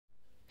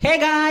Hey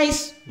guys,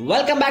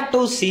 welcome back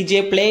to CJ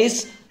Plays.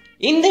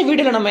 இந்த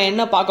வீடியோல நம்ம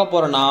என்ன பார்க்க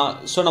போறோம்னா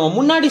நம்ம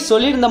முன்னாடி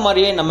சொல்லியிருந்த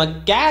மாதிரியே நம்ம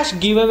கேஷ்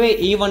கிவ்அவே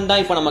ஈவென்ட்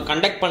தான் இப்போ நம்ம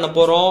கண்டக்ட் பண்ண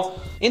போறோம்.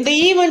 இந்த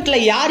ஈவென்ட்ல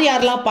யார்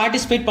யாரெல்லாம்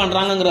பார்ட்டிசிபேட்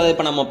பண்றாங்கங்கறத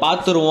இப்போ நம்ம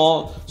பார்த்துருவோம்.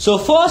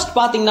 ஃபர்ஸ்ட்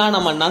பாத்தீங்கன்னா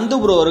நம்ம நந்து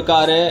ப்ரோ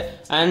இருக்காரு.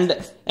 அண்ட்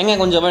எங்க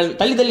கொஞ்சம்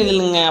தள்ளி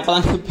நில்லுங்க,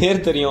 அப்பதான்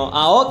பேர் தெரியும்.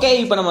 ஓகே,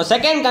 இப்போ நம்ம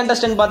செகண்ட்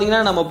கண்டஸ்டன்ட்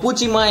பாத்தீங்கன்னா நம்ம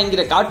பூச்சிமா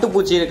என்கிற காட்டு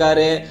பூச்சி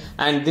இருக்காரு.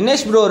 அண்ட்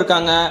தினேஷ் ப்ரோ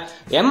இருக்காங்க,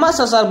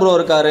 MSSR ப்ரோ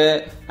இருக்காரு,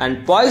 and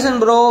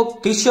poison bro,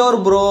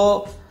 Kishore bro,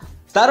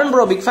 Tarun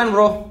bro, big fan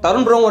bro,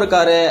 Tarun ப்ரோவும்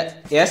இருக்காரு,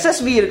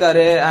 SSV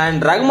இருக்காரு,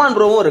 அண்ட் ரஹ்மான்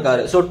ப்ரோவும்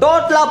இருக்காரு.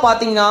 டோட்டலா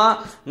பாத்தீங்கன்னா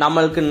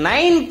நம்மளுக்கு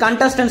 9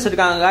 கண்டஸ்டன்ட்ஸ்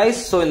இருக்காங்க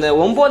கைஸ். இந்த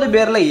 9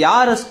 பேர்ல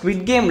யாரு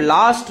ஸ்குவிட் கேம்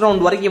லாஸ்ட்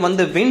ரவுண்ட் வரைக்கும்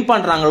வந்து வின்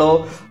பண்றாங்களோ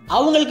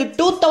அவங்களுக்கு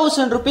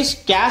 2000 rupees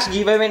கேஷ்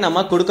கிவ்அவே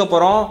நம்ம கொடுக்க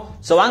போறோம்.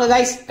 வாங்க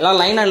கைஸ், எல்லாம்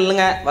லைனா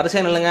நில்லுங்க,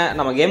 வரிசையா நில்லுங்க,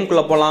 நம்ம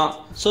கேம்குள்ள போலாம்.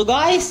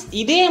 கைஸ்,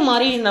 இதே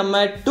மாதிரி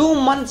நம்ம 2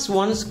 months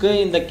ஒன்ஸ்க்கு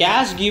இந்த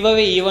கேஷ்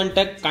கிவ்அவே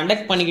ஈவெண்ட்டை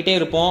கண்டக்ட் பண்ணிக்கிட்டே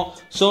இருப்போம்.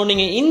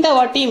 நீங்க இந்த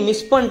வாட்டி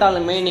மிஸ்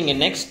பண்ணிட்டாலுமே நீங்க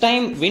நெக்ஸ்ட்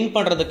டைம் வின்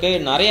பண்றதுக்கு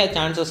நிறைய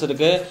சான்சஸ்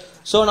இருக்கு.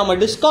 நம்ம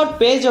டிஸ்கார்ட்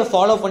பேஜை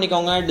ஃபாலோ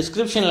பண்ணிக்கோங்க,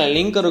 டிஸ்கிரிப்ஷன்ல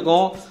லிங்க்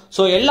இருக்கும்.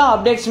 எல்லா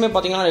அப்டேட்ஸுமே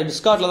பாத்தீங்கன்னா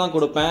டிஸ்கார்ட்ல தான்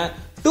கொடுப்பேன்.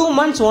 2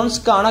 months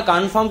ஒன்ஸ்க்கான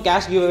confirm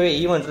cash giveaway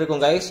event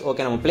இருக்கும் கைஸ்.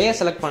 ஓகே, நம்ம பிளேயர்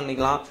செலக்ட்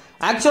பண்ணிக்கலாம்.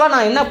 ஆக்சுவலா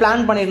நான் என்ன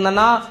பிளான்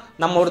பண்ணியிருந்தேன்னா,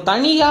 நம்ம ஒரு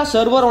தனியா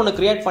சர்வர் ஒன்று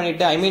கிரியேட்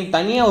பண்ணிட்டு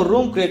தனியா ஒரு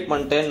ரூம் கிரியேட்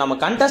பண்ணிட்டு நம்ம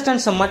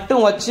கண்டஸ்டன்ஸை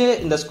மட்டும் வச்சு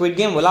இந்த ஸ்குவிட்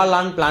கேம்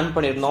விளையாடலான்னு பிளான்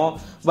பண்ணியிருந்தோம்.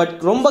 பட்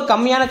ரொம்ப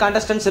கம்மியான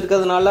கண்டஸ்டன்ஸ்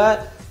இருக்கிறதுனால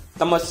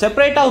நம்ம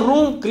செப்பரேட்டா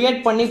ரூம்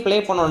கிரியேட் பண்ணி பிளே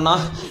பண்ணோம்னா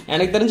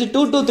எனக்கு தெரிஞ்சு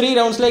 2 to 3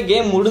 ரவுண்ட்ஸ்லேயே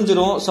கேம்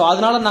முடிஞ்சிடும்.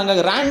 அதனால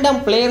நாங்கள்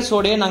ரேண்டம்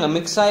பிளேயர்ஸோடய நாங்கள்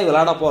மிக்ஸ் ஆகி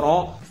விளையாட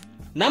போறோம்.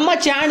 நம்ம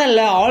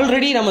சேனல்ல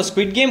ஆல்ரெடி நம்ம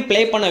ஸ்குவிட் கேம் பிளே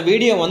பண்ண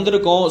வீடியோ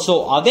வந்திருக்கோம்.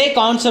 அதே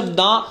கான்செப்ட்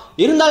தான்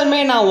இருந்தாலுமே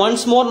நான்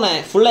ஒன்ஸ் மோர்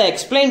நான் ஃபுல்லா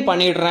எக்ஸ்பிளைன்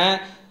பண்ணிடுறேன்.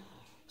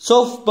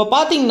 இப்போ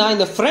பாத்தீங்கன்னா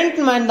இந்த ஃப்ரண்ட்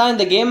மேன் தான்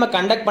இந்த கேமை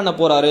கண்டக்ட் பண்ண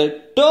போறாரு.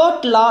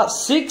 டோட்டலா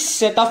 6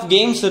 செட் ஆஃப்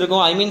கேம்ஸ்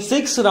இருக்கும்,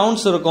 6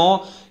 ரவுண்ட்ஸ் இருக்கும்.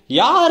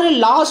 யாரு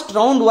லாஸ்ட்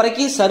ரவுண்ட்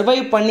வரைக்கும்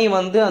சர்வைவ் பண்ணி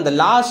வந்து அந்த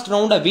லாஸ்ட்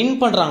ரவுண்டை வின்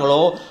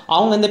பண்றாங்களோ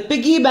அவங்க இந்த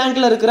பிகி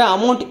பேங்க்ல இருக்கிற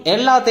அமௌண்ட்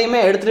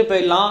எல்லாத்தையுமே எடுத்துட்டு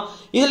போயிடலாம்.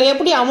 இதுல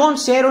எப்படி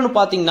அமௌண்ட் சேரும்னு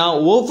பாத்தீங்கன்னா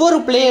ஒவ்வொரு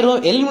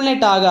பிளேயரும்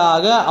எலிமினேட் ஆக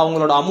ஆக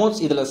அவங்களோட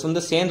அமௌண்ட்ஸ் இதுல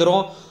வந்து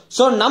சேர்ந்துரும்.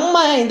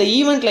 நம்ம இந்த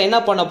ஈவெண்ட்ல என்ன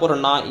பண்ண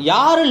போறோம்னா,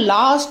 யாரு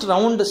லாஸ்ட்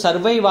ரவுண்ட்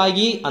சர்வைவ்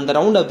ஆகி அந்த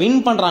ரவுண்டை வின்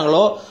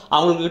பண்றாங்களோ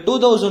அவங்களுக்கு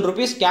 2000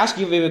 rupees கேஷ்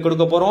கிவ்அவே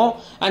கொடுக்க போறோம்.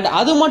 அண்ட்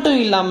அது மட்டும்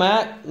இல்லாம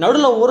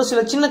நடுவில் ஒரு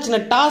சில சின்ன சின்ன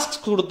டாஸ்க்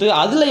கொடுத்து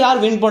அதுல யார்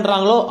வின்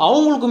பண்றாங்களோ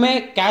அவங்களுக்குமே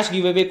கேஷ்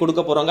கிவ்அவே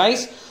கொடுக்க போறோம்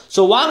கைஸ்.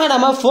 வாங்க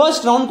நம்ம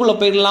ஃபர்ஸ்ட் ரவுண்ட்குள்ள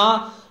போயிடலாம்.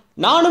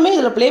 நானுமே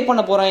இதுல பிளே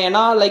பண்ண போறேன்,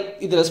 ஏன்னா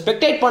இதுல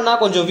ஸ்பெக்டேட் பண்ணா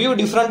கொஞ்சம் வியூ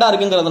டிஃப்ரெண்டா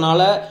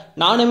இருக்குங்கிறதுனால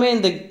நானுமே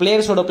இந்த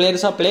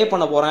பிளேயர்ஸா பிளே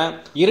பண்ண போறேன்.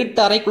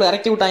 இருட்டு அறைக்குள்ள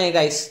இறக்கி விட்டாங்க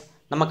கைஸ்.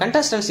 நம்ம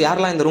கண்டஸ்டன்ஸ்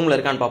யாரெல்லாம் இந்த ரூம்ல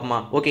இருக்கான்னு பாப்போமா.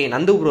 ஓகே,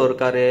 நந்து ப்ரோ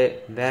இருக்காரு,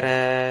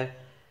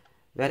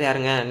 வேற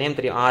யாருங்க நேம்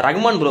தெரியும்,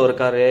 ரஹ்மான் ப்ரோ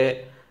இருக்காரு,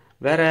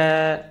 வேற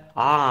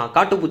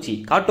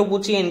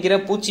காட்டுப்பூச்சி என்கிற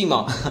பூச்சிமா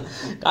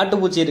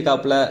காட்டுப்பூச்சி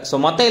இருக்காப்ல.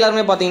 மத்த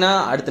எல்லாருமே பாத்தீங்கன்னா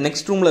அடுத்து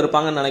நெக்ஸ்ட் ரூம்ல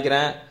இருப்பாங்கன்னு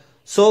நினைக்கிறேன்.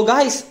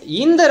 காய்ஸ்,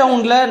 இந்த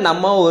ரவுண்ட்ல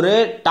நம்ம ஒரு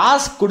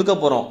டாஸ்க் கொடுக்க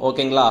போறோம்.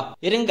 ஓகேங்களா,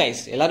 இருங்க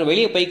கைஸ், எல்லாரும்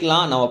வெளியே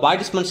போய்க்கலாம். நம்ம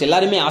பார்ட்டிசிபென்ட்ஸ்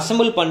எல்லாருமே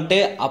அசம்பிள்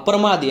பண்ணிட்டு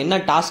அப்புறமா அது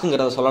என்ன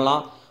டாஸ்க்ங்கிறத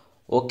சொல்லலாம்.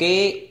 Okay,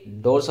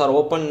 doors R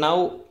open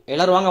now.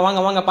 எல்லாரும் வாங்க வாங்க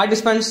வாங்க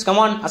பார்ட்டிசிபென்ட்ஸ், கம்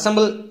ஆன்,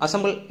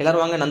 அசம்பிள்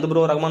எல்லாரும் வாங்க. Nandu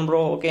bro, Rahman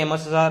bro, okay,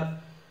 MSSR,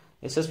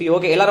 SSV,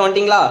 okay, எல்லாரும்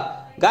வந்துட்டீங்களா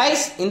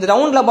கைஸ்? இந்த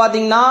ரவுண்ட்ல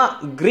பாத்தீங்கன்னா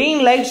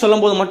கிரீன் லைட்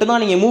சொல்லும் போது மட்டும்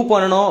தான் நீங்க மூவ்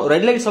பண்ணணும்.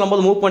 ரெட் லைட் சொல்லும்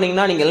போது மூவ்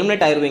பண்ணீங்கன்னா நீங்க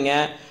எலிமினேட் ஆயிருவீங்க.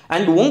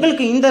 அண்ட்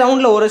உங்களுக்கு இந்த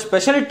ரவுண்ட்ல ஒரு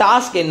ஸ்பெஷல்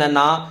டாஸ்க்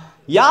என்னன்னா,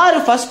 யாரு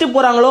ஃபர்ஸ்ட்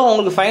போறாங்களோ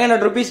அவங்களுக்கு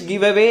 500 rupees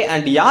கிவ் அவே,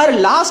 அண்ட் யாரு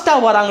லாஸ்டா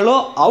வராங்களோ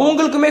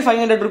அவங்களுக்குமே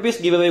 500 rupees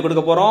கிவ் அவே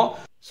கொடுக்க போறோம்.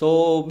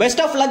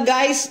 Best of luck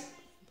guys.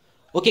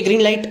 Okay,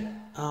 green light,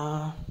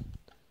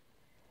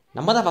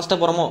 நம்ம தான் ஃபர்ஸ்ட்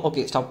போறோமோ?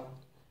 Okay, stop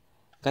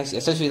guys.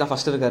 SSV தான்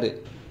ஃபர்ஸ்ட் இருக்காரு.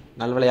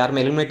 நல்லவேளை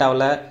யாருமே எலிமினேட்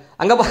ஆகல.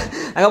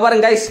 அங்க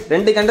பாருங்க கைஸ்,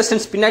 2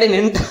 கண்டஸ்டன்ட்ஸ் பின்னாடி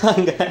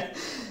நின்னுட்டாங்க.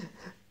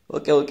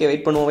 ஓகே,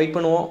 வெயிட்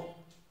பண்ணுவோம்.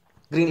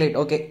 கிரீன் லைட்,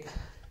 ஓகே,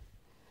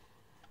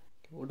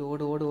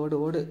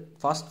 ஓடு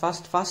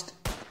ஃபாஸ்ட்.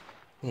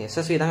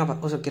 SSV தாங்க.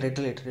 Okay,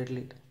 red light.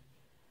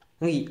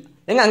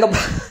 எங்க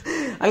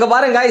அங்க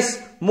பாருங்க கைஸ்,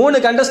 3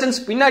 கண்டஸ்டன்ட்ஸ்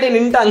பின்னாடியே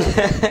நின்னுட்டாங்க.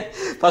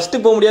 ஃபர்ஸ்ட்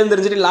போக முடியாதுன்னு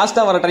தெரிஞ்சுட்டு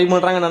லாஸ்டா வர ட்ரை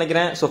பண்றாங்கன்னு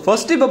நினைக்கிறேன்.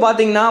 ஃபர்ஸ்ட் இப்ப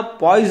பாத்தீங்கன்னா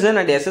பாய்சன்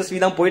அண்ட் SSV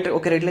தான் போயிட்டு.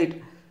 Okay, red light.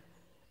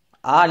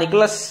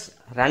 Nicolas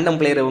random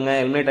player, இவங்க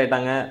எலிமினேட்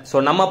ஆயிட்டாங்க.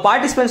 நம்ம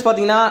பார்ட்டிசிபென்ட்ஸ்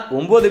பாத்தீங்கன்னா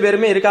 9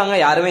 பேருமே இருக்காங்க,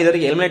 யாருமே இது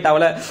வரைக்கும் எலிமினேட்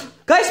ஆகல.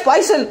 கைஸ்,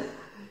 பாய்சன்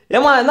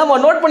ஏமா என்னமா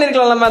நோட்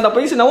பண்ணிருக்கலாம், அந்த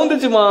பைசா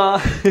நவுந்துச்சுமா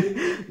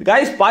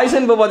கைஸ்.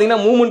 பாய்சன் இப்ப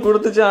பாத்தீங்கன்னா மூவ்மெண்ட்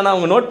கொடுத்துச்சு, ஆனா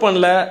அவங்க நோட்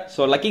பண்ணல.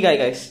 Lucky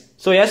guys.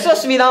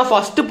 SSV தான்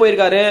ஃபர்ஸ்ட்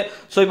போயிருக்காரு.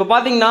 இப்ப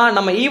பாத்தீங்கன்னா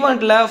நம்ம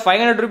ஈவெண்ட்ல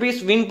 500 rupees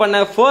வின்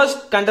பண்ண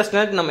ஃபர்ஸ்ட்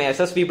கண்டஸ்டன்ட் நம்ம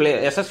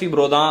SSV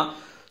ப்ரோ தான்.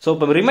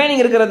 இப்ப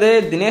ரிமைனிங் இருக்கிறது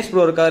தினேஷ்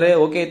ப்ரோ இருக்காரு,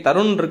 ஓகே,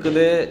 தருண்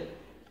இருக்குது.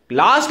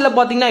 லாஸ்ட்ல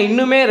பாத்தீங்கன்னா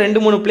இன்னுமே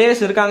 2-3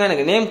 பிளேயர்ஸ் இருக்காங்க,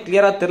 எனக்கு நேம்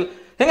கிளியரா தெரியல.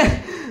 ஏங்க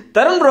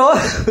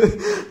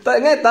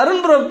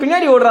தருண் ப்ரோ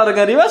பின்னாடி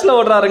ஓடுறாருங்க, ரிவர்ஸ்ல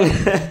ஓடுறாருங்க.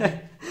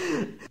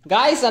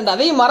 காய்ஸ் அண்ட்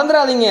அதையும்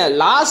மறந்துடாதீங்க,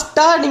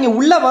 லாஸ்டா நீங்க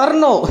உள்ள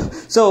வரணும்.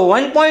 ஸோ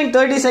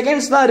 1.30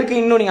 செகண்ட்ஸ் தான் இருக்கு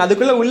இன்னும், நீங்க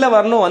அதுக்குள்ள உள்ள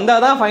வரணும்.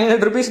 வந்தாதான்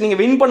 500 rupees நீங்க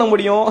வின் பண்ண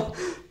முடியும்.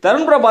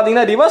 தருண் ப்ரோ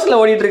பாத்தீங்கன்னா ரிவர்ஸ்ல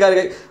ஓடிட்டு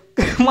இருக்காரு,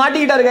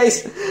 மாட்டிக்கிட்டாரு கைஸ்.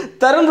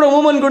 தருண் ப்ரோ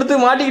மூவ்மெண்ட் கொடுத்து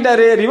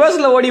மாட்டிக்கிட்டாரு,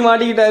 ரிவர்ஸ்ல ஓடி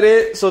மாட்டிக்கிட்டாரு.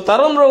 ஸோ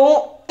தருண் ப்ரோவும்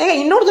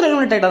இன்னொருத்தர்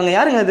எலிமினேட் ஆயிட்டாங்க.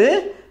 யாருங்க அது?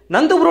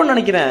 நந்து ப்ரோன்னு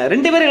நினைக்கிறேன்.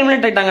 2 பேரும்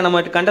எலிமினேட் ஆயிட்டாங்க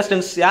நம்ம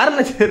கண்டஸ்டன்ஸ்.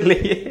 யாருன்னு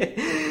தெரியலையே.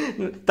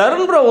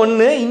 தருண் ப்ரோ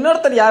ஒன்னு,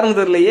 இன்னொருத்தர் யாருன்னு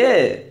தெரியலையே.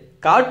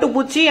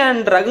 காட்டுப்பூச்சி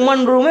அண்ட்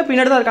ரகுமான் ப்ரோவுமே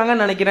பின்னாடி தான்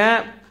இருக்காங்கன்னு நினைக்கிறேன்.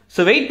 ஸோ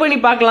வெயிட் பண்ணி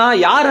பார்க்கலாம்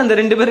யார் அந்த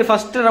 2 பேரும்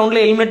ஃபர்ஸ்ட் ரவுண்ட்ல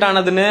எலிமினேட்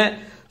ஆனதுன்னு.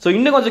 ஸோ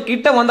இன்னும் கொஞ்சம்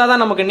கிட்ட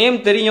வந்தாதான் நமக்கு நேம்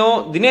தெரியும்.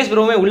 தினேஷ்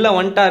ப்ரோவுமே உள்ள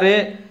வந்துட்டாரு.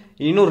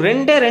 இன்னும்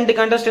 2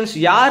 கண்டஸ்டன்ஸ்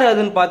யாரு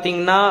அதுன்னு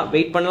பாத்தீங்கன்னா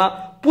வெயிட் பண்ணலாம்.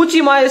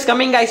 பூச்சிமா இஸ்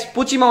கமிங் கைஸ்.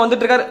 பூச்சிமா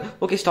வந்துட்டு இருக்காரு.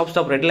 Okay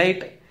stop red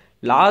light.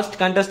 Last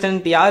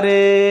contestant யாரு?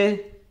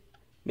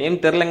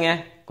 நேம் தெரியலங்க,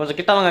 கொஞ்சம்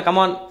கிட்ட வாங்க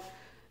கமான்.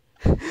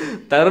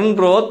 தருண்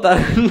ப்ரோ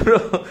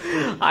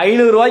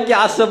 500 ரூபாய்க்கு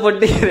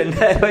ஆசைப்பட்டு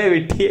 2000 ரூபாய்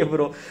வெட்டியே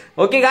ப்ரோ.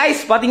 ஓகே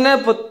காய்ஸ் பாத்தீங்கன்னா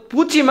இப்போ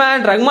பூச்சிமா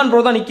அண்ட் ரகுமான்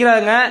ப்ரோ தான்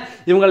நிக்கிறாங்க.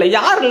 இவங்களை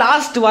யார்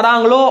லாஸ்ட்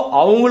வராங்களோ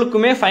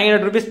அவங்களுக்குமே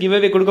 500 rupees கிவ்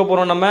அவே கொடுக்க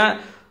போறோம் நம்ம.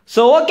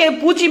 ஸோ ஓகே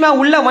பூச்சிமா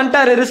உள்ள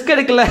வந்துட்டாரு, ரிஸ்க்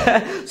எடுக்கல.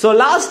 ஸோ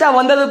லாஸ்டா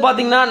வந்தது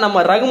பாத்தீங்கன்னா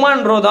நம்ம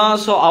ரகுமான் ப்ரோ தான்.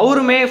 ஸோ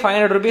அவருமே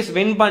 500 rupees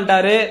வின்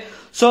பண்ணிட்டாரு.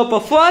 ஸோ இப்போ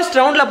ஃபர்ஸ்ட்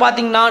ரவுண்ட்ல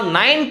பாத்தீங்கன்னா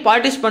 9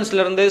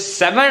 பார்ட்டிசிபென்ட்ஸ்ல இருந்து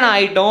 7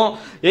 ஆயிட்டோம்.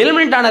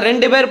 எலிமினேட் ஆன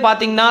 2 பேர்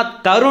பாத்தீங்கன்னா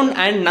Tarun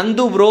and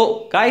Nandu bro.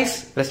 Guys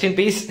rest in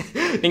peace.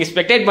 நீங்க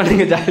ஸ்பெக்டேட்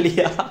பண்ணுங்க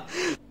ஜாலியா.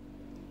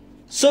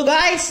 ஸோ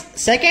கைஸ்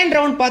செகண்ட்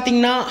ரவுண்ட்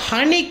பாத்தீங்கன்னா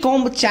ஹனி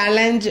கோம்ப்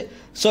சேலஞ்ச்.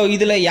 ஸோ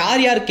இதுல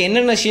யார் யாருக்கு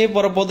என்னென்ன ஷேப்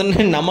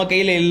வரப்போகுதுன்னு நம்ம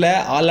கையில இல்ல.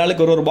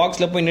 ஆளாளுக்கு ஒரு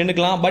பாக்ஸ்ல போய்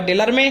நின்றுக்கலாம். பட்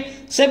எல்லாருமே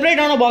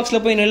செப்பரேட்டான பாக்ஸ்ல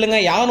போய் நில்லுங்க,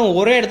 யாரும்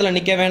ஒரே இடத்துல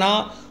நிக்க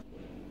வேணாம்.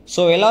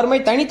 ஸோ எல்லாருமே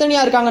தனித்தனியா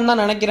இருக்காங்கன்னு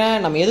தான் நினைக்கிறேன்.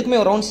 நம்ம எதுக்குமே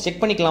ஒரு ரவுண்ட்ஸ் செக்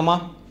பண்ணிக்கலாமா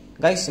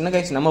கைஸ்? என்ன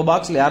கைஸ் நம்ம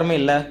பாக்ஸ்ல யாருமே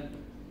இல்ல,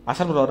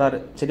 அசர் ப்ரோ வராரு.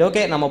 சரி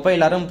ஓகே நம்ம போய்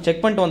எல்லாரும்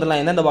செக் பண்ணிட்டு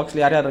வந்துடலாம் எந்தெந்த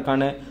பாக்ஸ்ல யார் யார்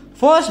இருக்கான்னு.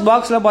 ஃபர்ஸ்ட்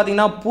பாக்ஸ்ல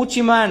பாத்தீங்கன்னா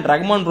பூச்சிமா அண்ட்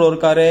ரகுமான் ப்ரோ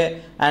இருக்காரு.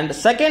 அண்ட்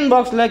செகண்ட்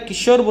பாக்ஸ்ல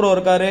கிஷோர் ப்ரோ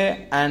இருக்காரு.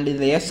 அண்ட்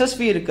இதுல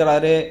SSV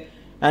இருக்கிறாரு.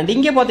 அண்ட்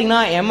இங்க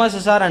பாத்தீங்கன்னா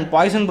MSSR அண்ட்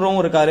பாய்சன்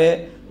ப்ரோவும் இருக்காரு.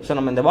 ஸோ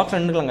நம்ம இந்த பாக்ஸ்ல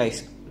நின்றுக்கலாம்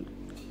கைஸ்.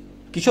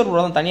 கிஷோர்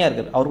ப்ரோ தான் தனியா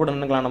இருக்காரு, அவர் கூட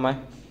நின்றுக்கலாம் நம்ம.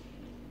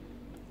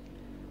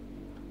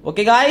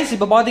 ஓகே காய்ஸ்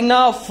இப்போ பாத்தீங்கன்னா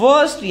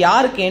ஃபர்ஸ்ட்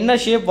யாருக்கு என்ன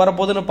ஷேப்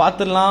வரப்போகுதுன்னு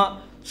பார்த்துடலாம்.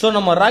 ஸோ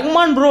நம்ம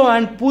ரகுமான் ப்ரோ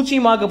அண்ட்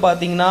பூச்சிமாக்கு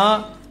பாத்தீங்கன்னா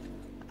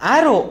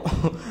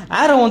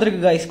ஆரோ வந்திருக்கு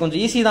காய்ஸ்.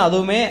 கொஞ்சம் ஈஸி தான்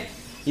அதுவுமே.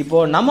 இப்போ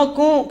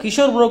நமக்கும்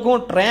கிஷோர்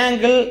ப்ரோக்கும்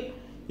ட்ரையாங்கிள்.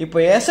 இப்போ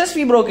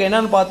SSV ப்ரோக்கு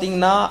என்னன்னு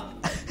பாத்தீங்கன்னா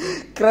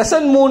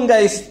கிரசன்ட் மூன்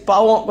காய்ஸ்,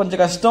 பாவம்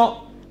கொஞ்சம் கஷ்டம்.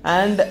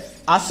 அண்ட்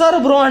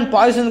அசர் ப்ரோ அண்ட்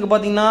பாய்சனுக்கு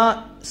பாத்தீங்கன்னா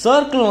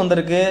சர்க்கிள்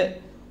வந்திருக்கு.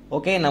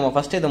 ஓகே நம்ம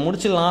ஃபர்ஸ்ட் இதை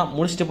முடிச்சிடலாம்.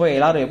 முடிச்சுட்டு போய்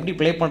எல்லாரும் எப்படி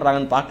ப்ளே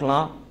பண்றாங்கன்னு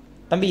பார்க்கலாம்.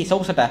 தம்பி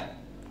சவுப் சட்டை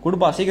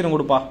கொடுப்பா, சீக்கிரம்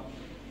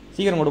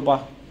கொடுப்பா.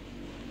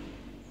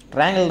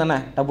 ட்ரையாங்கிள் தானே,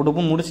 டப்பு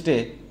டப்புன்னு முடிச்சுட்டு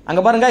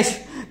அங்க பாருங்க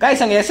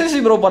காய்ஸ் அங்க SSV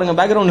ப்ரோ பாருங்க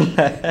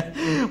பேக்ரவுண்ட்ல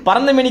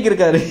பறந்த மேனிக்கு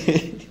இருக்காரு.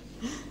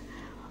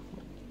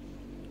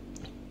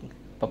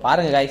 இப்ப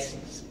பாருங்க காய்ஸ்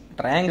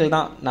ட்ரையாங்கிள்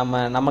தான்.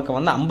 நமக்கு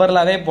வந்து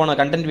அம்பர்லாவே போன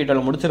கண்டென்ட்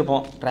வீடியோல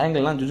முடிச்சிருப்போம்.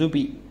 ட்ரையாங்கிள்லாம்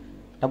ஜுஜுபி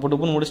டப்பு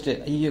டப்புன்னு முடிச்சுட்டு.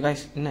 ஐயோ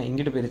காய்ஸ் என்ன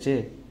இங்கிட்டு போயிருச்சு.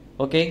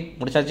 ஓகே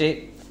முடிச்சாச்சு.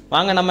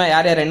 வாங்க நம்ம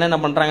யார் யார்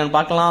என்னென்ன பண்றாங்கன்னு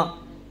பார்க்கலாம்.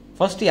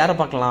 ஃபர்ஸ்ட் யாரை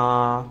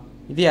பார்க்கலாம்?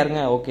 இது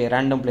யாருங்க? ஓகே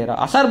ரேண்டம் பிளேயரா?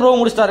 அசார் ப்ரோ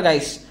முடிச்சிட்டாரு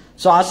கைஸ்.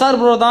 ஸோ அசார்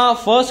ப்ரோ தான்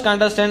ஃபர்ஸ்ட்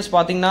கண்டஸ்டன்ஸ்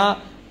பாத்தீங்கன்னா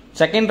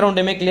செகண்ட்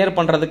ரவுண்டுமே கிளியர்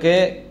பண்றதுக்கு.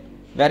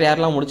 வேற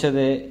யாரெல்லாம்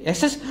முடிச்சது?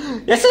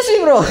 SSV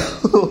ப்ரோ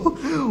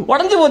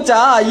உடஞ்சு போச்சா?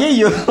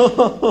 ஐயோ.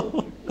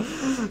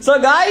 So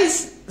guys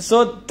so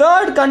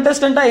third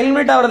கண்டஸ்டன்டா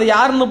eliminate ஆகிறது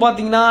யாருன்னு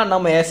பாத்தீங்கன்னா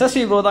நம்ம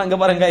SSV ப்ரோ தான். இங்க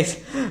பாருங்க கைஸ்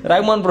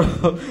ரகுமான் ப்ரோ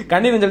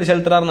கண்ணீர் சொல்லி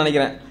செலுத்துறாருன்னு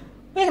நினைக்கிறேன்.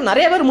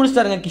 நிறைய பேர்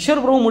முடிச்சிட்டாருங்க.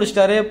 கிஷோர் ப்ரோவும்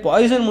முடிச்சிட்டாரு,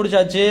 பாய்சன்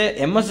முடிச்சாச்சு,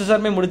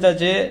 MSSRமே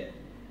முடிச்சாச்சு,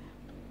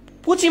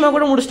 பூச்சிமா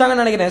கூட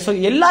முடிச்சிட்டாங்கன்னு நினைக்கிறேன். ஸோ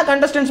எல்லா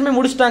கண்டஸ்டன்ஸுமே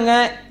முடிச்சிட்டாங்க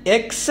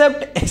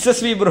எக்ஸப்ட்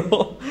SSV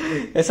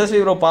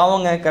ப்ரோ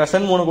பாவங்க.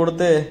 கிரசன் 3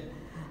 கொடுத்து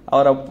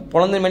அவரை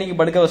குழந்தை மணிக்கு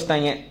படுக்க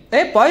வச்சிட்டாங்க.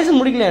 பாய்சன்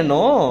முடிக்கல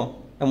இன்னும்.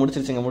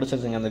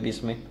 முடிச்சிருச்சுங்க அந்த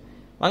பீஸுமே.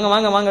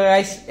 வாங்க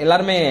காய்ஸ்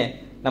எல்லாருமே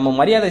நம்ம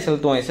மரியாதை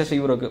செலுத்துவோம் SSV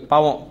ப்ரோக்கு.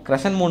 பாவம்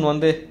கிரசன் 3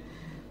 வந்து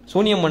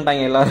சூனியம்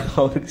பண்ணிட்டாங்க எல்லாரும்,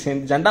 அவருக்கு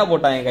சேர்ந்து ஜண்டா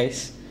போட்டாங்க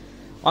கைஸ்.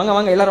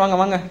 வாங்க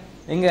எல்லாரும் வாங்க.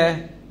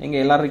 எங்க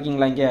எல்லாரும்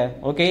இருக்கீங்களா இங்க?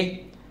 ஓகே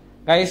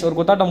கைஸ் ஒரு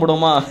குத்தாட்டம்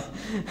போடுவோமா?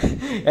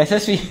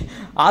 SSV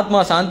ஆத்மா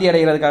சாந்தி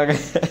அடைகிறதுக்காக.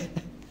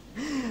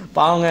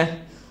 பாவங்க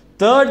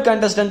தேர்ட்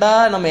கண்டஸ்டண்டா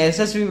நம்ம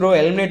SSV ப்ரோ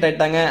எலிமினேட்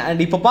ஆயிட்டாங்க.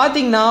 அண்ட் இப்ப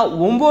பாத்தீங்கன்னா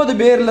 9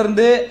 பேர்ல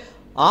இருந்து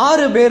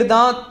 6 பேர்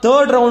தான்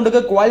தேர்ட் ரவுண்டுக்கு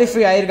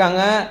குவாலிஃபை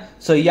ஆயிருக்காங்க.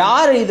 ஸோ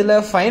யார் இதுல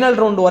ஃபைனல்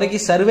ரவுண்ட்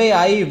வரைக்கும் சர்வே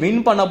ஆகி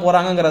வின் பண்ண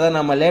போறாங்கிறத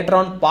நம்ம லேட்டர்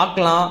ஆன்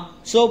பார்க்கலாம்.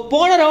 ஸோ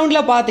போன ரவுண்ட்ல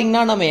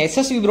பாத்தீங்கன்னா நம்ம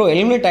SSV ப்ரோ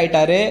எலிமினேட்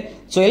ஆயிட்டாரு.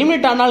 ஸோ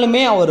எலிமினேட்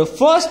ஆனாலுமே அவர்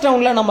ஃபர்ஸ்ட்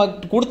ரவுண்ட்ல நம்ம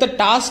கொடுத்த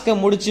டாஸ்கை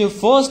முடிச்சு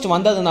ஃபர்ஸ்ட்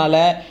வந்ததுனால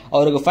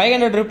அவருக்கு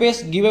 500 rupees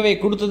கிவ் அவே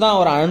கொடுத்து தான்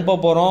அவரை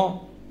அனுப்ப போறோம்.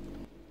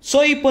 ஸோ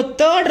இப்போ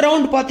தேர்ட்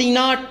ரவுண்ட்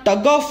பார்த்தீங்கன்னா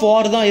டக் ஆஃப்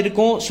வார் தான்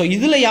இருக்கும். ஸோ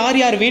இதில்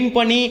யார் வின்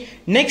பண்ணி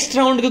நெக்ஸ்ட்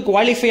ரவுண்டுக்கு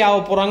குவாலிஃபை ஆக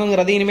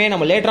போறாங்கிறத இனிமே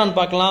நம்ம லேட்டர் ஆன்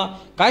பார்க்கலாம்.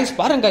 காய்ஸ்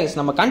பாருங்க காய்ஸ்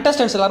நம்ம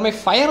கண்டஸ்டன்ஸ் எல்லாருமே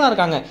ஃபயரா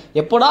இருக்காங்க.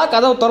 எப்போடா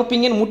கதவை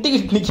திறப்பீங்கன்னு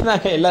முட்டிக்கிட்டு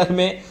நிற்கிறாங்க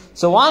எல்லாருமே.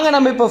 ஸோ வாங்க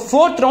நம்ம இப்போ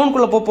ஃபோர்த்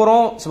ரவுண்ட்குள்ள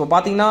போறோம். ஸோ இப்போ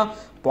பார்த்தீங்கன்னா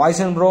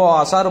poison bro,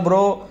 Azhar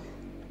bro,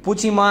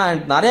 பூச்சிமா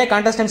and நிறைய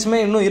கண்டஸ்டன்ட்ஸுமே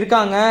இன்னும்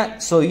இருக்காங்க.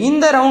 ஸோ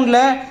இந்த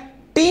ரவுண்டில்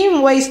டீம்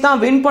வைஸ்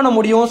தான் வின் பண்ண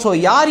முடியும். ஸோ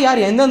யார்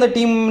யார் எந்தெந்த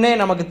டீம்னே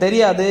நமக்கு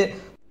தெரியாது.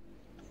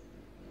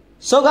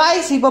 ஸோ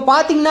காய்ஸ் இப்போ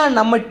பார்த்தீங்கன்னா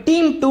நம்ம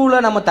டீம்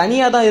 2ல் நம்ம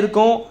தனியாக தான்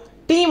இருக்கோம்.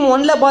 டீம்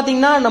 1ல்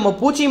பார்த்தீங்கன்னா நம்ம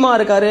பூச்சிமா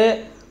இருக்காரு.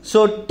 ஸோ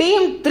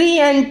டீம் 3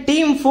 அண்ட்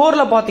டீம்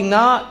 4ல்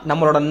பார்த்தீங்கன்னா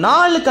நம்மளோட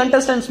 4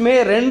 கண்டஸ்டன்ட்ஸுமே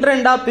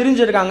 2-2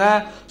 பிரிஞ்சிருக்காங்க.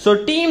 So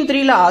team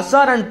 3ல்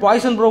Azhar and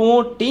poison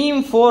ப்ரோவும், team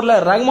 4ல்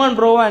Rahman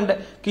bro and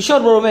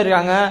Kishore ப்ரோவுமே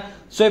இருக்காங்க.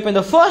 ஸோ இப்போ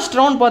இந்த ஃபர்ஸ்ட்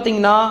ரவுண்ட்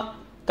பார்த்தீங்கன்னா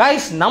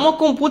கைஸ்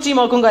நமக்கும்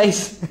பூச்சிமாக்கும்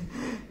கைஸ்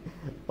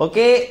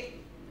ஓகே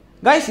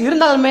கைஸ்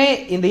இருந்தாலுமே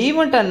இந்த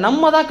ஈவெண்ட்டை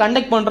நம்ம தான்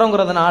கண்டக்ட்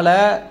பண்ணுறோங்கிறதுனால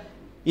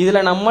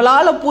இதில்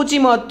நம்மளால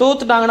பூச்சிமா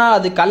தோத்துட்டாங்கன்னா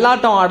அது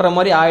கல்லாட்டம் ஆடுற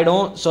மாதிரி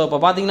ஆயிடும். ஸோ இப்போ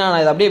பார்த்தீங்கன்னா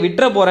நான் இதை அப்படியே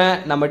விட்டுற போகிறேன்.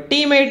 நம்ம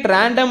டீம்மேட்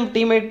ரேண்டம்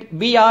டீம்மேட்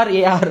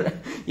BRAR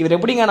இவர்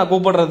எப்படிங்க நான்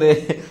கூப்பிடுறது,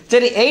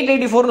 சரி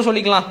 884னு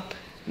சொல்லிக்கலாம்.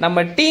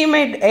 நம்ம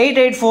டீம்மேட்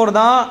 884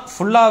 தான்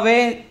ஃபுல்லாகவே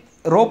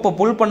ரோப்பை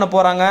புல் பண்ண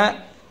போகிறாங்க.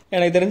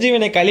 எனக்கு தெரிஞ்சு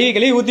என்னை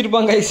கழுவி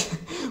ஊற்றிருப்பாங்க கைஸ்.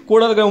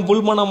 கூட இருக்கவன்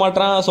புல் பண்ண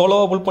மாட்டான்,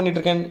 சோலோவாக புல் பண்ணிட்டு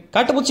இருக்கேன்.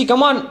 காட்டுப்பூச்சி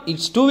கமான்,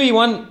 இட்ஸ்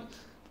 2v1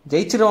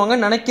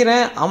 ஜெயிச்சிருவாங்கன்னு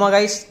நினைக்கிறேன். ஆமாம்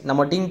கைஸ்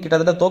நம்ம டீம்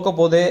கிட்டத்தட்ட தோக்க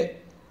போகுது.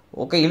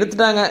 ஓகே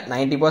இழுத்துட்டாங்க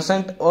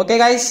 90%. ஓகே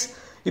கைஸ்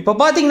இப்போ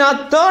பார்த்தீங்கன்னா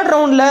தேர்ட்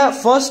ரவுண்டில்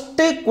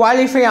ஃபர்ஸ்ட்டு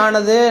குவாலிஃபை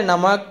ஆனது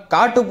நம்ம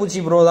காட்டுப்பூச்சி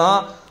ப்ரோ தான்.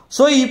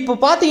 ஸோ இப்போ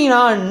பார்த்தீங்கன்னா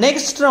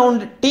next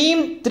round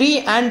team 3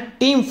 and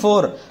team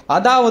 4,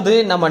 அதாவது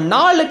நம்ம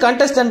 4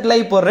 கண்டஸ்டன்ட்ல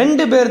இப்போ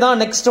 2 பேர் தான்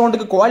நெக்ஸ்ட்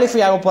ரவுண்டுக்கு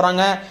குவாலிஃபை ஆக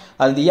போகிறாங்க.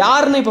 அது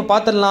யாருன்னு இப்போ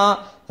பார்த்துடலாம்.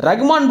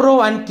 Rahman bro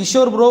and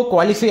Kishore bro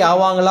qualify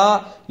ஆவாங்களா,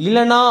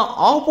 இல்லைனா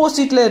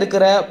ஆப்போசிட்டில்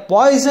இருக்கிற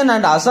poison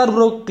and Azhar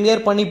bro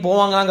clear பண்ணி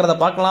போவாங்களாங்கிறத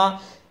பார்க்கலாம்.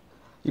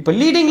 இப்போ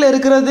லீடிங்கில்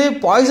இருக்கிறது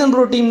பாய்சன்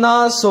ப்ரோ டீம்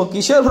தான். ஸோ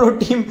கிஷோர் ப்ரோ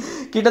டீம்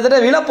கிட்டத்தட்ட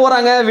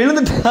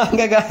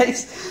விழுந்துட்டாங்க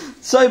கைஸ்.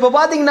 ஸோ இப்போ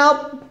பார்த்தீங்கன்னா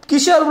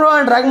Kishore bro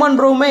and Rahman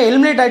ப்ரோவுமே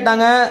eliminate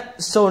ஆயிட்டாங்க.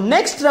 ஸோ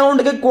நெக்ஸ்ட்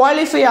ரவுண்டுக்கு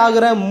குவாலிஃபை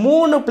ஆகிற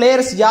 3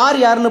 பிளேயர்ஸ் யார்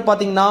யாருன்னு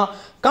பார்த்தீங்கன்னா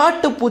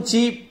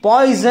காட்டுப்பூச்சி,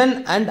 poison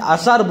and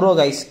Azhar bro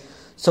guys.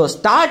 So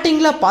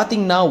ஸ்டார்டிங்கில்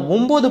பார்த்தீங்கன்னா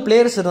 9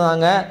 பிளேயர்ஸ்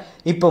இருந்தாங்க.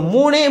 இப்போ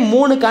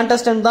 3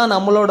 கண்டஸ்டன்ட் தான்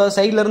நம்மளோட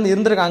சைட்ல இருந்து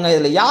இருந்திருக்காங்க.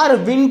 இதில் யார்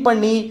வின்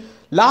பண்ணி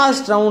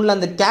லாஸ்ட் ரவுண்டில்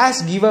அந்த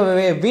கேஷ் கிவ்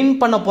அவே வின்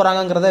பண்ண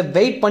போகிறாங்கங்கிறத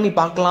வெயிட் பண்ணி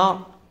பார்க்கலாம்.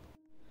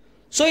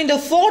 ஸோ இந்த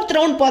 4th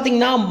ரவுண்ட்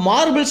பார்த்தீங்கன்னா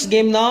மார்பிள்ஸ்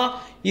கேம் தான்.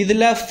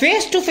 இதில்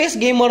ஃபேஸ் டு ஃபேஸ்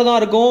கேம் மாதிரி தான்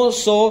இருக்கும்.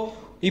 ஸோ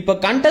இப்போ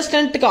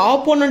கண்டஸ்டன்ட்டுக்கு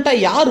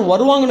ஆப்போனண்ட்டாக யார்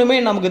வருவாங்கன்னுமே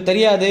நமக்கு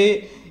தெரியாது.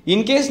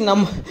 இன்கேஸ்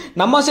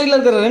நம்ம சைடில்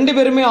இருக்கிற 2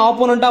 பேருமே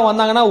ஆப்போனண்ட்டாக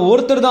வந்தாங்கன்னா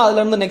ஒருத்தர் தான்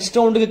அதுலேருந்து நெக்ஸ்ட்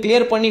ரவுண்டுக்கு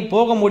கிளியர் பண்ணி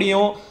போக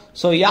முடியும்.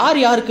 ஸோ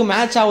யாருக்கு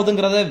மேட்ச்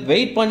ஆகுதுங்கிறத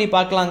வெயிட் பண்ணி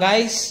பார்க்கலாம்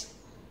கைஸ்.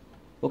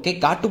 ஓகே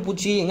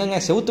காட்டுப்பூச்சி எங்கங்க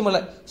செவுத்து மேலே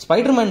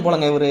ஸ்பைடர்மேன்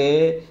போலங்க இவர்,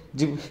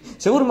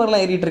 செவுறு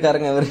மேலாம் ஏறிட்டு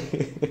இருக்காருங்க இவர்.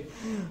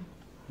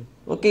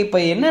 ஓகே இப்போ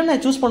என்னென்ன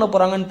சூஸ் பண்ண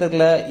போகிறாங்கன்னு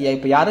தெரில.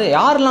 இப்போ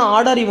யாரெல்லாம்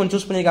ஆர்டர் ஈவென்ட்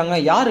சூஸ் பண்ணியிருக்காங்க,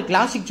 யார்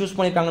கிளாசிக் சூஸ்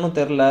பண்ணியிருக்காங்கன்னு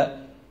தெரில.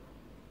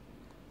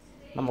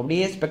 நம்ம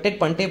அப்படியே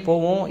ஸ்பெக்டேட் பண்ணிட்டே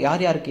போவோம்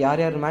யாருக்கு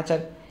யார் மேட்ச்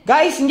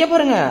கைஸ். இங்கே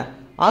பாருங்க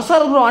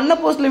அசார் ப்ரோ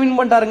போஸ்ட்ல வின்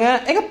பண்ணிட்டாருங்க.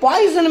 எங்க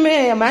பாய்சனுமே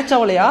மேட்ச்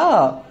ஆகலையா?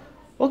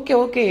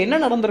 ஓகே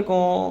என்ன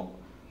நடந்திருக்கும்?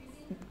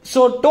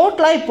 ஸோ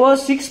டோட்டலாக இப்போ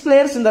 6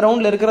 பிளேயர்ஸ் இந்த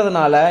ரவுண்டில்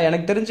இருக்கிறதுனால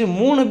எனக்கு தெரிஞ்சு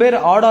 3 பேர்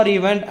ஆர்டர்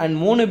ஈவெண்ட் அண்ட்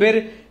 3 பேர்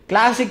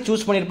கிளாசிக்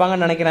சூஸ்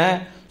பண்ணியிருப்பாங்கன்னு நினைக்கிறேன்.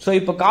 ஸோ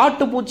இப்போ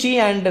காட்டுப்பூச்சி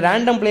அண்ட்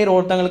ரேண்டம் பிளேயர்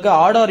ஒருத்தங்களுக்கு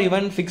ஆர்டர்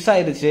ஈவெண்ட் ஃபிக்ஸ்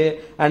ஆயிருச்சு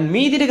அண்ட்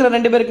மீதி இருக்கிற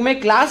 2 பேருக்குமே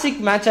கிளாசிக்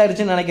மேட்ச்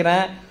ஆயிருச்சுன்னு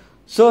நினைக்கிறேன்.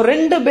 ஸோ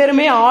 2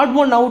 பேருமே ஆட்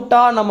ஒன்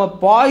அவுட்டா நம்ம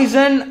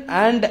பாய்சன்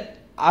அண்ட்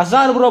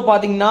அசார் ப்ரோ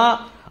பார்த்தீங்கன்னா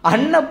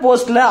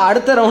போஸ்ட்ல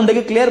அடுத்த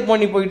ரவுண்டுக்கு கிளியர்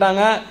பண்ணி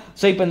போயிட்டாங்க.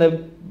 ஸோ இப்போ இந்த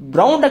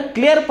ரவுண்டை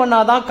கிளியர்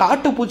பண்ணாதான்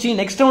காட்டுப்பூச்சி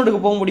நெக்ஸ்ட்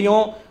ரவுண்டுக்கு போக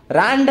முடியும்.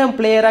 ரேண்டம்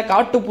பிளேயரை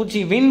காட்டுப்பூச்சி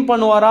வின்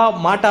பண்ணுவாரா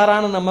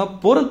மாட்டாரான்னு நம்ம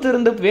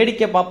பொறுத்திருந்து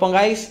வேடிக்கை பார்ப்போம்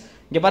கைஸ்.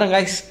 இங்கே பாருங்க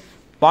guys,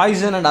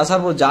 poison and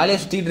Azhar bro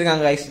ஜாலியாக சுற்றிட்டு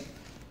இருக்காங்க கைஸ்.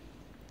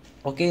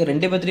 ஓகே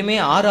 2 பேர்த்துலையுமே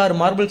 6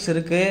 மார்பிள்ஸ்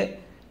இருக்கு.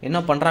 என்ன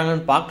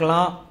பண்றாங்கன்னு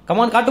பார்க்கலாம்.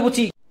 கமான்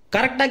காட்டுப்பூச்சி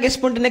கரெக்டாக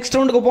கெஸ் பண்ணிட்டு நெக்ஸ்ட்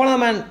ரவுண்டுக்கு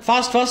போகலாம் மேன்.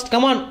 Fast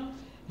come on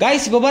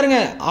guys. இப்போ பாருங்க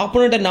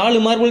ஆப்போனண்ட்ட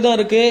 4 மார்பிள் தான்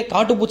இருக்கு.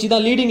 காட்டுப்பூச்சி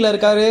தான் லீடிங்ல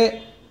இருக்காரு.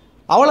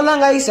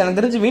 அவ்வளோதான் கைஸ், எனக்கு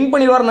தெரிஞ்சு வின்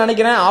பண்ணிடுவார்னு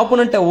நினைக்கிறேன்.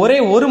 ஆப்போனண்ட்ட ஒரே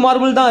 1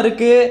 மார்பிள் தான்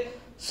இருக்கு.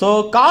 ஸோ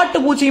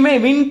காட்டுப்பூச்சியுமே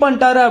வின்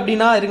பண்ணிட்டாரு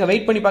அப்படின்னா இருங்க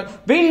வெயிட் பண்ணி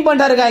வின்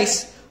பண்ணிட்டாரு கைஸ்.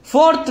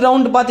 4th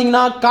ரவுண்ட்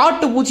பார்த்தீங்கன்னா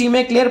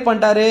காட்டுப்பூச்சியுமே கிளியர்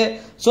பண்ணிட்டாரு.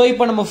 ஸோ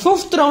இப்போ நம்ம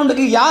 5th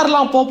ரவுண்டுக்கு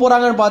யாரெல்லாம்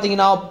போறாங்கன்னு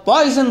பார்த்தீங்கன்னா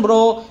poison bro,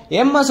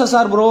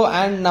 MSSR bro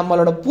and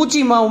நம்மளோட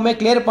பூச்சிமாவுமே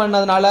கிளியர்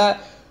பண்ணதுனால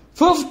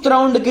 5th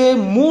ரவுண்டுக்கு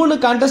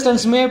 3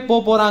 கண்டஸ்டன்ட்ஸுமே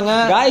போறாங்க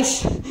கைஸ்.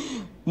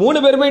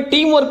 3 பேருமே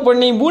டீம் ஒர்க்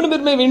பண்ணி 3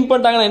 பேருமே வின்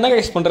பண்ணிட்டாங்கன்னா என்ன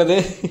கைஸ் பண்றது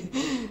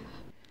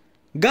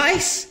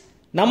கைஸ்.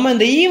 நம்ம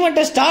இந்த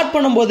ஈவெண்ட்டை ஸ்டார்ட்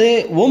பண்ணும்போது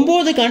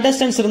 9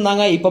 கண்டஸ்டன்ட்ஸ்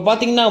இருந்தாங்க. இப்போ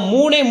பார்த்தீங்கன்னா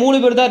 3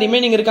 பேர் தான்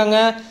ரிமைனிங் இருக்காங்க.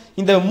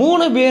 இந்த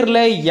 3 பேர்ல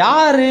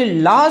யாரு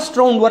லாஸ்ட்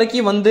ரவுண்ட்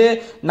வரைக்கும் வந்து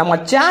நம்ம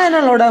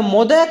சேனலோட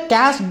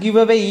கேஷ் கிவ்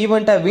அவே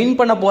ஈவெண்ட்டை வின்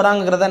பண்ண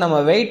போறாங்கிறத நம்ம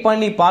வெயிட்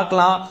பண்ணி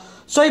பார்க்கலாம்.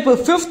 ஸோ இப்போ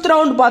 5th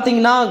ரவுண்ட்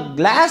பார்த்தீங்கன்னா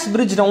கிளாஸ்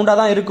பிரிட்ஜ் ரவுண்டாக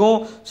தான் இருக்கும்.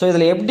 ஸோ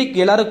இதில் எப்படி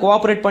எல்லாரும்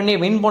கோஆப்ரேட் பண்ணி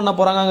வின் பண்ண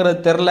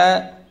போறாங்கிறது தெரில.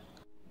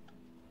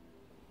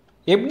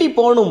 எப்படி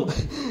போகணும்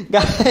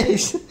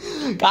கைஸ்,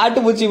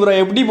 காட்டுப்பூச்சி ப்ரோ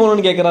எப்படி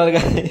போகணும்னு கேட்குறாரு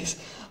கைஸ்.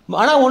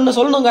 ஆனால் ஒன்று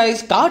சொல்லணும்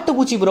கைஸ்,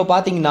 காட்டுப்பூச்சி ப்ரோ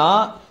பார்த்தீங்கன்னா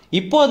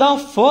இப்போதான்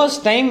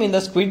ஃபர்ஸ்ட் டைம் இந்த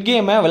ஸ்குவிட்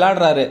கேமை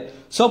விளையாடுறாரு.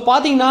 ஸோ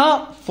பார்த்தீங்கன்னா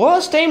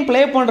ஃபர்ஸ்ட் டைம் ப்ளே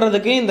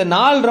பண்ணுறதுக்கு இந்த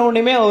 4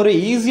 ரவுண்டையுமே அவர்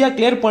ஈஸியாக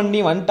கிளியர்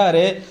பண்ணி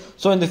வந்துட்டாரு.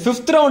 ஸோ இந்த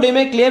 5th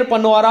ரவுண்டையுமே கிளியர்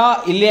பண்ணுவாரா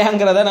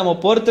இல்லையாங்கிறத நம்ம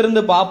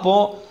பொறுத்திருந்து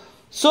பார்ப்போம்.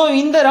 ஸோ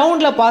இந்த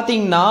ரவுண்டில்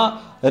பார்த்தீங்கன்னா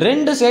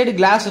 2 சைடு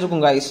கிளாஸ்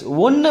இருக்கும் கைஸ்.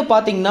 ஒன்று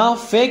பார்த்தீங்கன்னா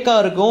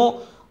ஃபேக்காக இருக்கும்.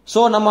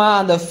 ஸோ நம்ம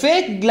அந்த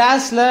ஃபேக்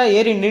கிளாஸில்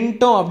ஏறி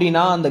நின்ட்டோம்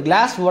அப்படின்னா அந்த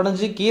கிளாஸ்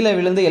உடஞ்சி கீழே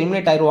விழுந்து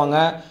எலிமினேட் ஆயிடுவாங்க.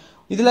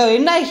 இதில்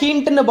என்ன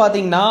ஹிண்ட்னு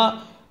பார்த்தீங்கன்னா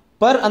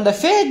அந்த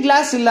ஃபேக்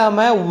கிளாஸ்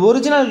இல்லாமல்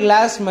ஒரிஜினல்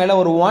கிளாஸ் மேலே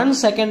ஒரு 1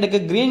 செகண்டுக்கு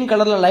கிரீன்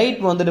கலரில்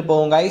லைட் வந்துட்டு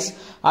போவோம் கைஸ்.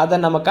 அதை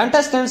நம்ம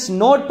கண்டஸ்டன்ஸ்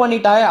நோட்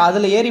பண்ணிட்டா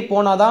அதில் ஏறி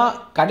போனாதான்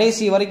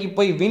கடைசி வரைக்கும்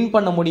போய் வின்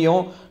பண்ண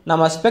முடியும்.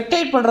 நம்ம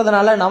ஸ்பெக்டேட்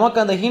பண்ணுறதுனால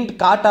நமக்கு அந்த ஹிண்ட்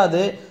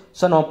காட்டாது.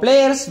 ஸோ நம்ம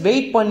பிளேயர்ஸ்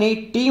வெயிட் பண்ணி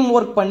டீம்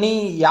ஒர்க் பண்ணி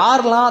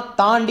யாரெல்லாம்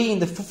தாண்டி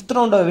இந்த 5th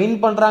ரவுண்டை வின்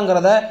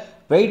பண்ணுறாங்கிறத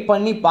வெயிட்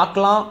பண்ணி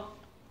பார்க்கலாம்.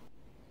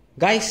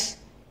 கைஸ்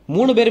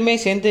 3 பேருமே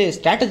சேர்ந்து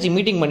ஸ்ட்ராட்டஜி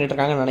மீட்டிங் பண்ணிட்டு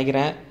இருக்காங்கன்னு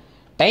நினைக்கிறேன்.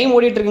 டைம்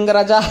ஓடிட்டு இருக்குங்க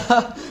ராஜா.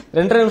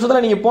 2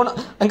 நிமிஷத்துல நீங்க போன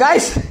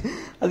கைஸ்.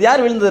 அது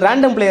யார் விழுந்தது?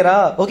 ரேண்டம் பிளேயரா?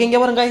 ஓகே இங்க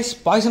பாருங்க கைஸ்.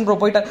 பாய்சன் ப்ரோ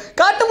போயிட்டார்.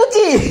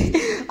 காட்டுப்பூச்சி,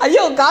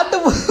 ஐயோ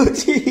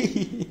காட்டுப்பூச்சி,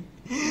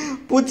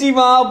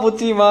 பூச்சிமா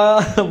பூச்சிமா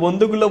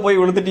பொந்துக்குள்ள போய்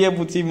விழுந்துட்டியே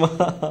பூச்சிமா.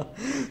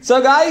 ஸோ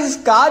கைஸ்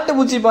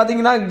காட்டுப்பூச்சி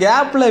பார்த்தீங்கன்னா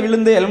கேப்ல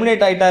விழுந்து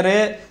எலிமினேட் ஆயிட்டாரு.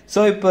 ஸோ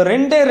இப்போ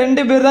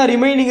 2 பேர் தான்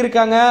ரிமைனிங்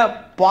இருக்காங்க.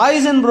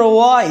 பாய்சன்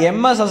ப்ரோவா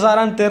எம்எஸ்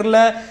அசாரான்னு தெரியல.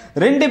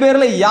 2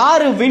 பேர்ல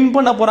யாரு வின்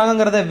பண்ண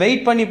போறாங்கிறத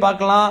வெயிட் பண்ணி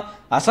பார்க்கலாம்.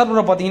 அசார்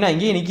ப்ரோ பார்த்தீங்கன்னா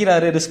இங்கேயே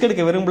நிற்கிறாரு. ரிஸ்க்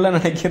எடுக்க விரும்பலன்னு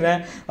நினைக்கிறேன்.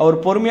 அவர்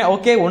பொறுமையா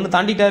ஓகே ஒன்று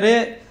தாண்டிட்டாரு.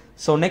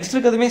 ஸோ நெக்ஸ்ட்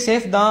இருக்கிறதுமே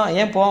சேஃப் தான்.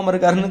 ஏன் போகாமல்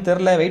இருக்காருன்னு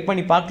தெரியல. வெயிட்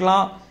பண்ணி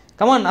பார்க்கலாம்.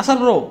 Come on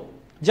Azhar bro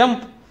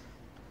jump.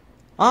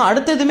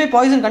 அடுத்ததுமே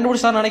poison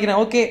கண்டுபிடிச்சாருன்னு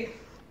நினைக்கிறேன். Okay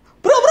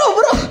bro bro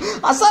bro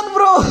Azad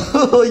bro,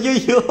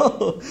 ஐயோ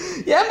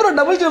ஏன் ப்ரோ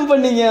டபுள் ஜம்ப்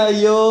பண்ணீங்க?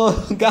 ஐயோ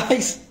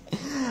கைஸ்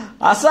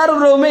அசார்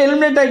ப்ரோவுமே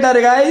எலிமினேட் ஆயிட்டாரு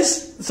கைஸ்.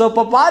 ஸோ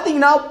இப்போ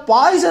பார்த்தீங்கன்னா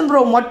பாய்சன்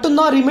ப்ரோ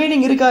மட்டும்தான்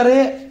ரிமைனிங் இருக்காரு.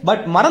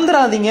 பட்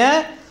மறந்துடாதீங்க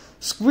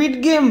ஸ்குவிட்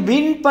கேம்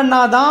வின்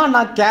பண்ணாதான்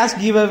நான் கேஷ்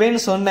கிவ்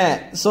அவேன்னு சொன்னேன்.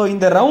 ஸோ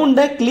இந்த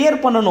ரவுண்டை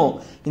கிளியர் பண்ணணும்.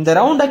 இந்த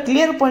ரவுண்டை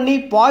கிளியர் பண்ணி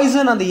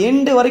பாய்சன் அந்த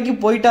எண்டு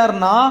வரைக்கும்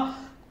போயிட்டாருன்னா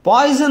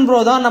பாய்சன் ப்ரோ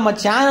தான் நம்ம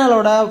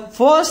சேனலோட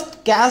ஃபர்ஸ்ட்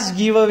கேஷ்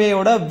கிவ்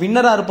அவேயோட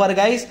வின்னரா இருப்பாரு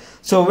கைஸ்.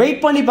 ஸோ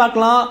வெயிட் பண்ணி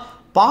பார்க்கலாம்.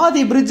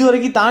 பாதி பிரிட்ஜ்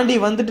வரைக்கும் தாண்டி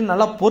வந்துட்டு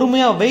நல்லா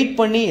பொறுமையா வெயிட்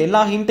பண்ணி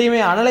எல்லா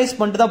ஹிண்ட்டையுமே அனலைஸ்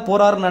பண்ணிட்டு தான்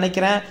போறாருன்னு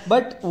நினைக்கிறேன்.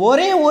 பட்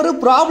ஒரே ஒரு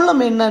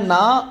ப்ராப்ளம்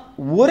என்னன்னா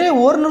ஒரே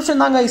 1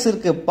 நிமிஷம் தான் கைஸ்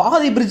இருக்கு.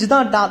 பாதி பிரிட்ஜ்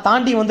தான்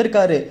தாண்டி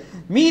வந்திருக்காரு.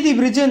 மீதி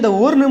பிரிட்ஜ் இந்த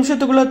 1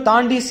 நிமிஷத்துக்குள்ள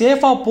தாண்டி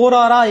சேஃபா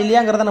போறாரா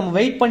இல்லையாங்கிறத நம்ம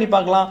வெயிட் பண்ணி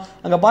பார்க்கலாம்.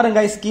 அங்க பாருங்க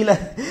கைஸ் கீழே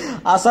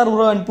அசார்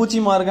ப்ரோ அண்ட்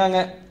பூச்சிமா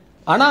இருக்காங்க.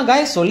 ஆனா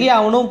கைஸ் சொல்லி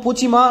ஆகணும்,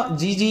 பூச்சிமா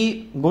ஜிஜி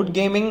குட்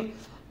கேமிங்.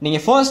 நீங்க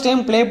ஃபர்ஸ்ட் டைம்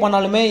பிளே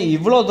பண்ணாலுமே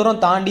இவ்வளோ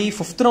தூரம் தாண்டி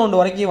 5th ரவுண்ட்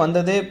வரைக்கும்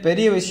வந்தது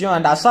பெரிய விஷயம்.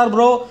 And Azhar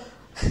bro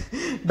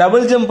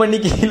double jump பண்ணி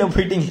கீழே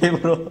போயிட்டீங்களே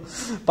ப்ரோ,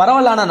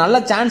 பரவாயில்ல. ஆனால் நல்ல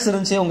சான்ஸ்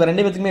இருந்துச்சு உங்க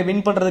 2 பேத்துக்குமே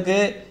வின் பண்றதுக்கு.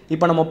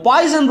 இப்போ நம்ம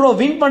பாய்சன் ப்ரோ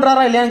வின்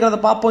பண்றாரா இல்லையாங்கிறத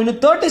பார்ப்போம். இன்னும்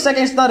 30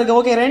 செகண்ட்ஸ் தான் இருக்கு.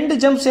 ஓகே 2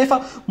 ஜம்ப் சேஃபா,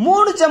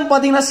 3 ஜம்ப்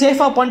பாத்தீங்கன்னா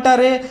சேஃபா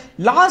பண்ணிட்டாரு.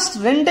 லாஸ்ட்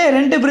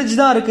 2 பிரிட்ஜ்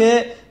தான் இருக்கு.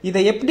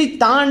 இதை எப்படி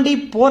தாண்டி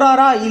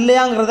போறாரா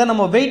இல்லையாங்கிறத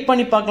நம்ம வெயிட்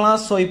பண்ணி பார்க்கலாம்.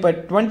 ஸோ இப்போ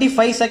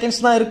 25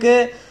 செகண்ட்ஸ் தான் இருக்கு.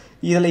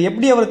 இதுல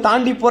எப்படி அவர்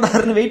தாண்டி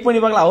போறாருன்னு வெயிட் பண்ணி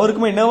பார்க்கலாம்.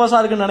 அவருக்குமே நர்வஸா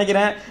இருக்குன்னு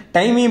நினைக்கிறேன்.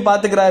 டைமையும்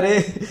பாத்துக்கிறாரு.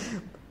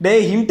 டே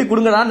ஹிண்ட்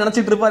கொடுங்கடா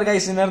நினைச்சிட்டு இருப்பாரு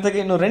கைஸ்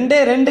நேரத்துக்கு. இன்னும்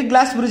 2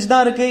 கிளாஸ் பிரிட்ஜ்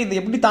தான் இருக்கு. இது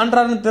எப்படி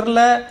தாண்டாருன்னு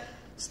தெரியல.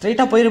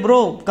 ஸ்ட்ரைட்டா போயிரு ப்ரோ.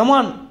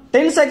 Come on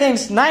 10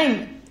 seconds. 9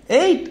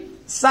 8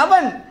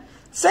 7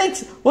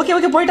 6.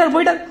 ஓகே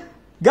போயிட்டார்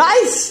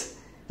கைஸ்.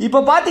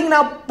 இப்ப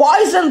பாத்தீங்கன்னா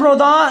பாய்சன் ப்ரோ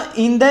தான்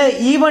இந்த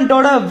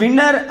ஈவெண்டோட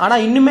வின்னர். ஆனா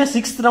இன்னுமே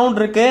 6th ரவுண்ட்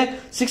இருக்கு.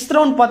 6th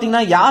ரவுண்ட்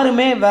பாத்தீங்கன்னா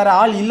யாருமே வேற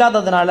ஆள்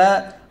இல்லாததுனால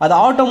அது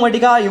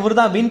ஆட்டோமேட்டிக்கா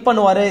இவர் தான் வின்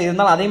பண்ணுவாரு.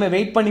 இருந்தாலும் அதையுமே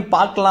வெயிட் பண்ணி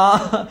பார்க்கலாம்.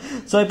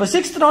 ஸோ இப்போ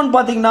 6th ரவுண்ட்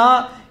பாத்தீங்கன்னா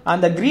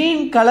அந்த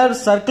கிரீன் கலர்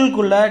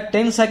சர்க்கிள்குள்ள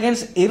 10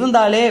 செகண்ட்ஸ்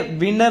இருந்தாலே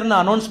வின்னர்னு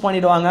அனௌன்ஸ்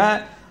பண்ணிடுவாங்க.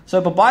 ஸோ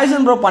இப்போ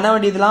பாய்சன் ப்ரோ பண்ண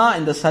வேண்டியதுலாம்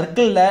இந்த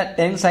சர்க்கிள்ல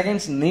 10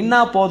 செகண்ட்ஸ்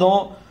நின்னா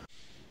போதும்.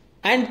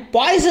 அண்ட்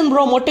பாய்சன்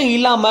ப்ரோ மட்டும்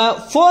இல்லாம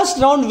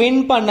ஃபர்ஸ்ட் ரவுண்ட்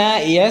வின் பண்ண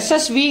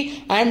எஸ்எஸ்வி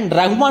அண்ட்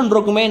ரஹ்மான்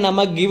ப்ரோக்குமே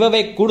நம்ம கிவ்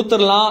அவே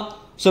கொடுத்துடலாம்.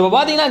 ஸோ இப்போ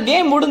பார்த்தீங்கன்னா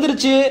கேம்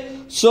முடிஞ்சிருச்சு.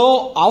 ஸோ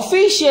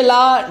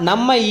அஃபிஷியலா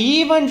நம்ம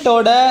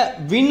ஈவெண்ட்டோட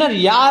வின்னர்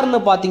யாருன்னு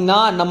பார்த்தீங்கன்னா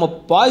நம்ம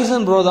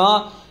பாய்சன் ப்ரோ தான்.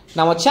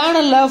 நம்ம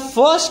சேனல்ல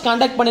first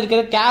conduct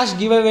பண்ணிருக்கிற cash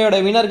give அவேயோட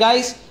winner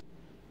guys.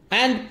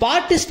 And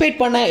participate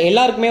பண்ண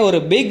எல்லாருக்குமே ஒரு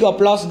big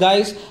applause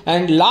guys.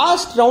 And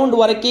last round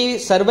வரைக்கும்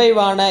சர்வைவ்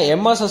ஆன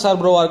எம்எஸ்எஸ்ஆர்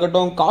ப்ரோவா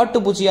இருக்கட்டும்,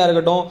 காட்டுப்பூச்சியா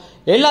இருக்கட்டும்,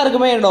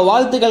 எல்லாருக்குமே என்னோட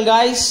வாழ்த்துக்கள்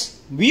கைஸ்.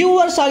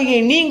 வியூவர்ஸ் ஆகிய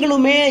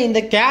நீங்களுமே இந்த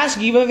கேஷ்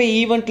கிவ் அவே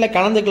ஈவெண்ட்ல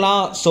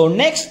கலந்துக்கலாம். ஸோ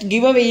நெக்ஸ்ட்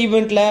கிவ் அவே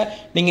ஈவெண்ட்ல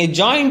நீங்க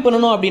ஜாயின்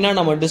பண்ணணும் அப்படின்னா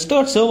நம்ம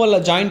டிஸ்கார்ட் சர்வர்ல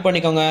ஜாயின்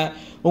பண்ணிக்கோங்க.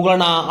 உங்களை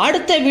நான்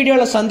அடுத்த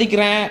வீடியோல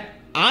சந்திக்கிறேன்.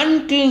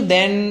 Until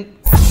then,